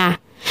testimonya.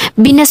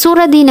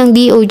 Binasura din ng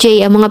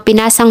DOJ ang mga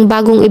pinasang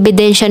bagong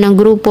ebidensya ng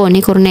grupo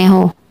ni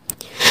Cornejo.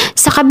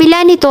 Sa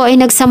kabila nito ay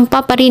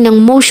nagsampa pa rin ng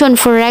motion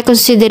for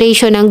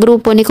reconsideration ng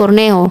grupo ni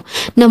Cornejo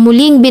na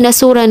muling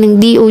binasura ng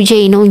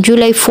DOJ noong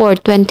July 4,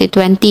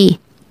 2020.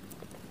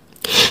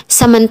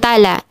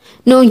 Samantala,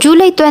 noong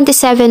July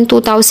 27,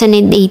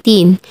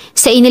 2018,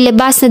 sa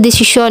inilabas na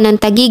desisyon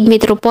ng Taguig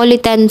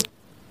Metropolitan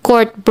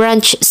Court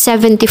Branch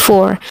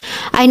 74,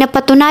 ay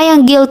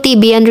napatunayang guilty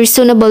beyond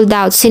reasonable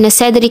doubt sina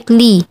Cedric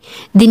Lee,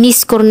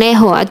 Deniece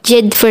Cornejo at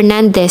Jed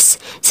Fernandez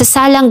sa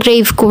salang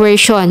grave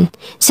coercion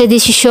sa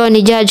desisyon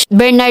ni Judge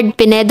Bernard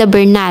Pineda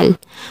Bernal.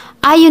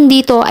 Ayon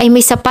dito ay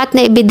may sapat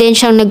na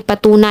ebidensyang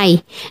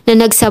nagpatunay na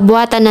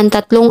nagsabuatan ng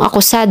 3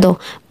 akusado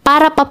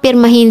para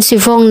papirmahin si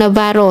Vhong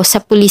Navarro sa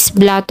police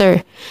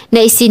blotter na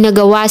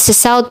isinagawa sa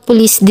South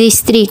Police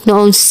District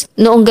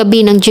noong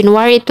gabi ng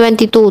January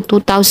 22,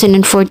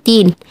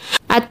 2014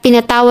 at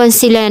pinatawan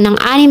sila ng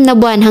 6 na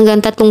buwan hanggang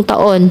 3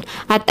 taon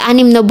at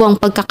 6 na buwang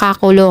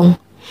pagkakakulong.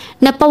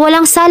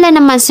 Napawalang sala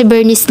naman si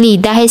Bernice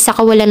Lee dahil sa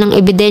kawalan ng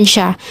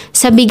ebidensya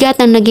sa bigat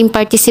ng naging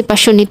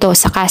partisipasyon nito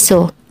sa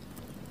kaso.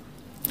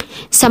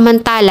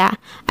 Samantala,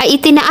 ay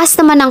itinaas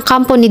naman ng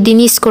kampo ni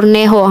Deniece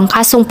Cornejo ang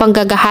kasong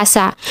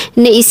panggagahasa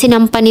na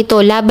isinampa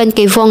nito laban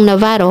kay Vhong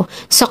Navarro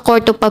sa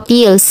Court of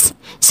Appeals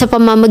sa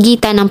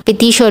pamamagitan ng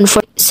petition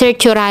for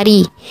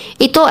certiorari.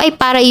 Ito ay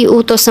para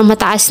iutos ng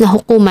mataas na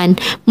hukuman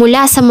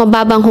mula sa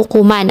mababang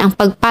hukuman ang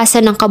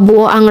pagpasa ng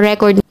kabuoang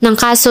record ng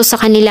kaso sa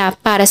kanila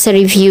para sa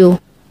review.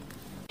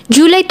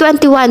 July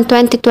 21,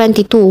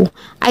 2022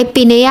 ay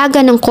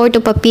pinayagan ng Court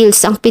of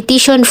Appeals ang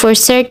petition for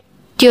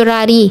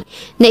certiorari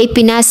na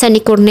ipinasa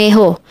ni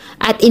Cornejo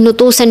at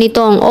inutusan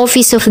nito ang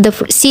Office of the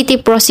City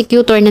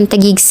Prosecutor ng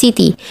Taguig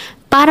City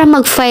para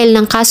mag-file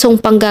ng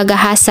kasong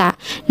panggagahasa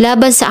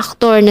laban sa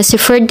aktor na si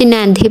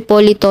Ferdinand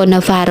Hipolito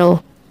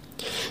Navarro.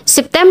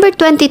 September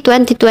 20,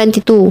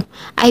 2022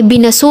 ay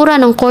binasura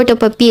ng Court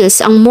of Appeals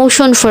ang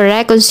motion for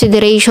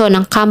reconsideration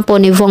ng kampo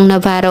ni Vhong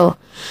Navarro.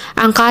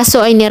 Ang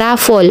kaso ay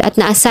niraffle at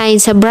na-assign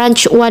sa Branch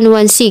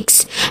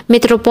 116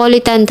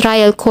 Metropolitan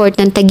Trial Court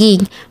ng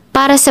Taguig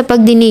para sa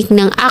pagdinig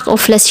ng Act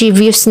of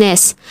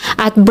Lasciviousness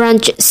at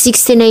Branch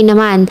 69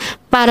 naman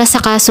para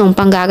sa kasong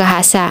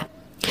panggagahasa.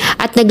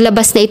 At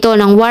naglabas na ito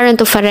ng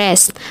warrant of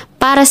arrest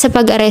para sa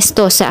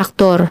pag-aresto sa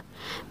aktor.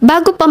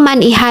 Bago pa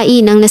man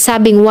ihain ang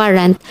nasabing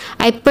warrant,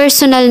 ay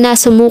personal na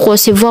sumuko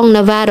si Vhong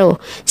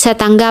Navarro sa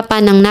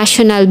tanggapan ng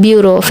National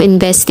Bureau of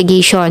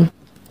Investigation.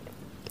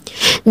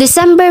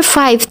 December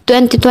 5,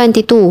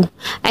 2022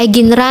 ay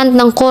ginrant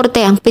ng korte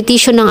ang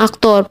petisyon ng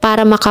aktor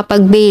para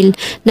makapag-bail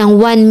ng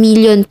 1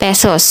 million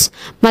pesos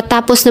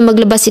matapos na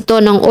maglabas ito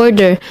ng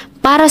order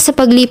para sa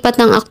paglipat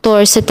ng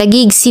aktor sa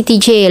Taguig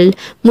City Jail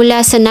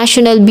mula sa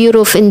National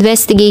Bureau of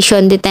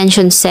Investigation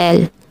Detention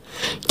Cell.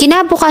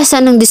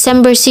 Kinabukasan ng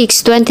December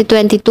 6,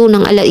 2022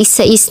 ng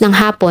 6:00 ng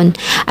hapon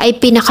ay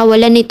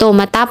pinakawalan nito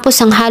matapos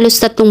ang halos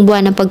 3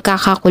 buwan ng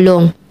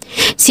pagkakakulong.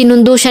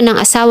 Sinundo siya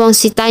ng asawang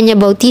si Tanya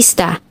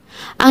Bautista.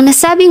 Ang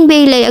nasabing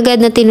bail ay agad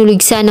na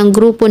tinuligsa ng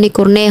grupo ni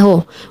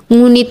Cornejo,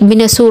 ngunit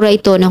binasura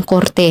ito ng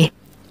korte.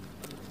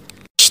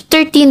 March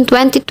 13,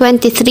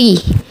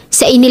 2023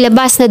 sa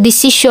inilabas na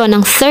desisyon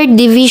ng 3rd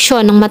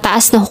Division ng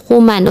Mataas na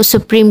Hukuman o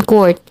Supreme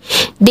Court,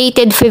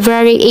 dated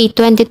February 8,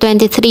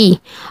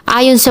 2023,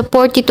 ayon sa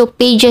 42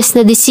 pages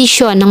na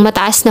desisyon ng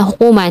Mataas na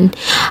Hukuman,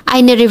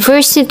 ay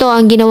nireverse nito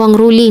ang ginawang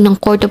ruling ng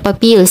Court of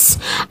Appeals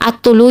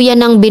at tuluyan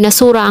ng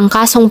binasura ang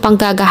kasong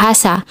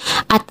panggagahasa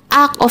at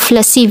Act of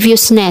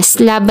Lasciviousness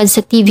laban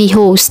sa TV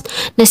host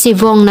na si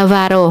Vhong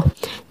Navarro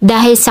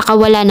dahil sa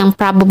kawalan ng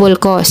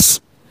probable cause.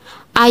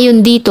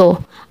 Ayon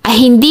dito, ay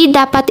hindi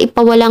dapat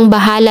ipawalang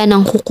bahala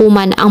ng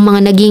hukuman ang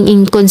mga naging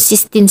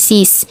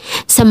inconsistencies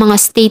sa mga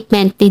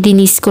statement ni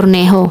Deniece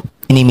Cornejo.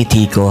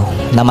 Inimiti ko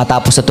na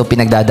matapos ito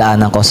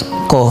pinagdadaanan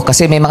ko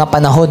kasi may mga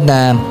panahon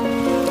na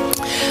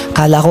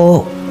kala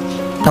ko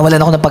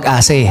nawalan ako ng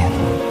pag-asa eh.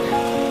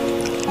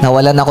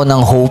 Nawalan ako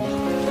ng hope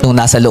nung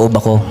nasa loob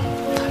ako.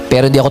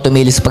 Pero hindi ako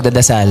tumili sa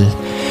pagdadasal.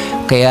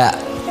 Kaya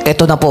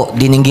eto na po,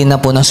 diningin na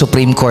po ng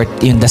Supreme Court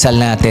yung dasal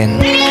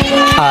natin.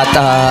 At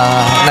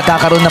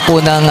nagkakaroon na po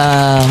ng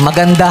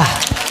maganda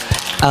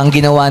ang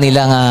ginawa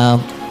nilang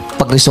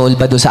pag-resolve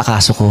doon sa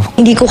kaso ko.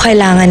 Hindi ko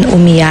kailangan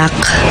umiyak,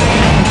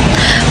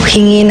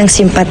 hingi ng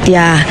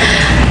simpatya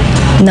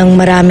ng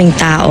maraming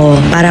tao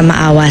para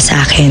maawa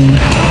sa akin.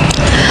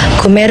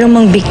 Kung meron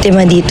mang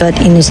biktima dito at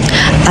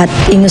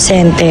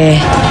inosente,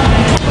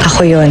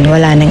 ako yon,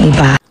 wala nang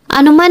iba.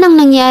 Ano man ang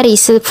nangyari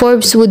sa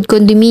Forbes Wood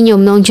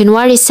Condominium noong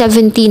January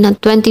 17 at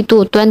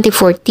 22,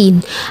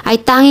 2014 ay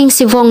tanging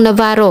si Vhong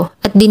Navarro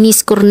at Deniece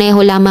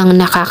Cornejo lamang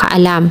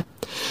nakakaalam.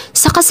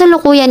 Sa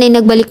kasalukuyan ay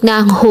nagbalik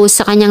na ang host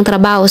sa kanyang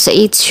trabaho sa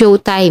 8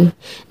 Showtime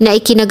na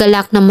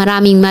ikinagalak ng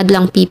maraming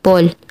madlang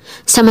people.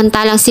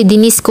 Samantalang si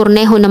Deniece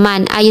Cornejo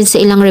naman ayon sa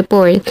ilang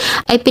report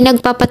ay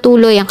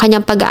pinagpapatuloy ang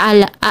kanyang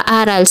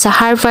pag-aaral sa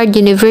Harvard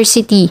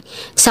University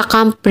sa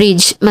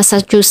Cambridge,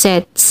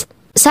 Massachusetts.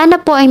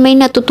 Sana po ay may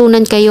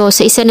natutunan kayo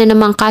sa isa na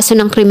namang kaso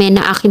ng krimen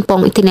na akin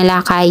pong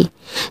itinalakay.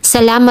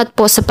 Salamat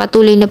po sa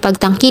patuloy na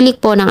pagtangkilik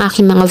po ng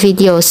aking mga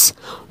videos.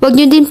 Huwag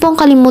niyo din pong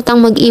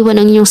kalimutang mag-iwan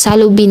ng inyong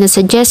salubin na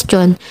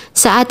suggestion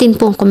sa atin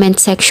pong comment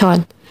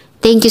section.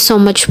 Thank you so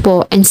much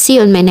po and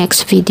see you on my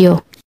next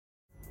video.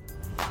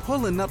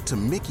 Pulling up to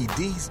Mickey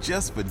D's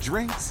just for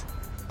drinks?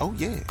 Oh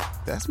yeah,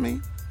 that's me.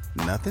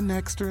 Nothing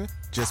extra,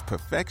 just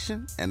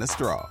perfection and a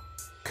straw.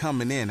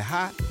 Coming in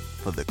hot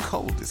for the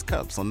coldest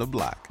cups on the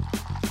block.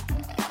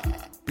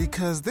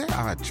 Because there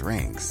are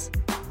drinks.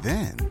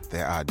 Then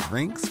there are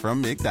drinks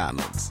from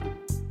McDonald's.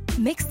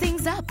 Mix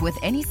things up with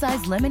any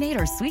size lemonade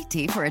or sweet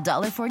tea for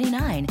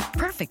 $1.49.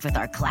 Perfect with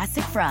our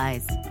classic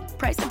fries.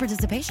 Price and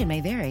participation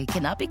may vary.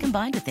 Cannot be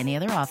combined with any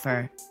other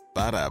offer.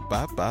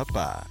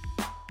 Ba-da-ba-ba-ba.